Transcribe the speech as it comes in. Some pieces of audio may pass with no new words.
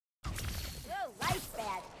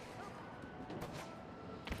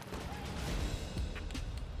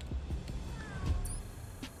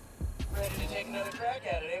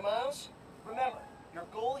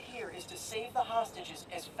goal here is to save the hostages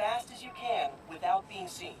as fast as you can without being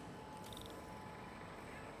seen.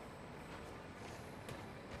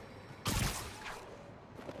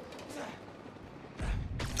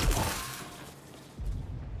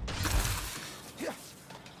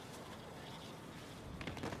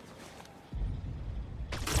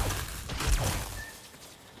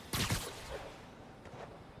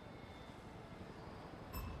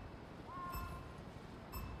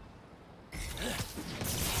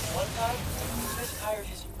 One time, Chris hired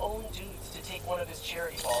his own dudes to take one of his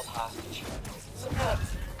charity balls hostage. Some kind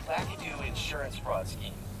of wackadoo insurance fraud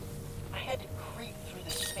scheme. I had to creep through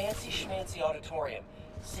this fancy schmancy auditorium,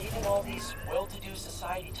 saving all these well-to-do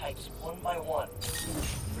society types one by one.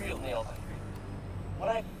 Real nail-biter. When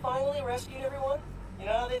I finally rescued everyone, you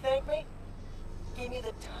know how they thanked me? Gave me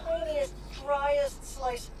the tiniest, driest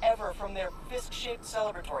slice ever from their fist-shaped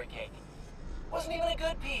celebratory cake. Wasn't even a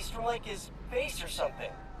good piece from, like, his face or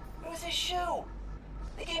something. It was his shoe.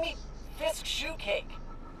 They gave me Fisk shoe cake.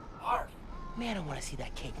 Arf. Man, I want to see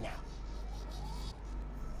that cake now.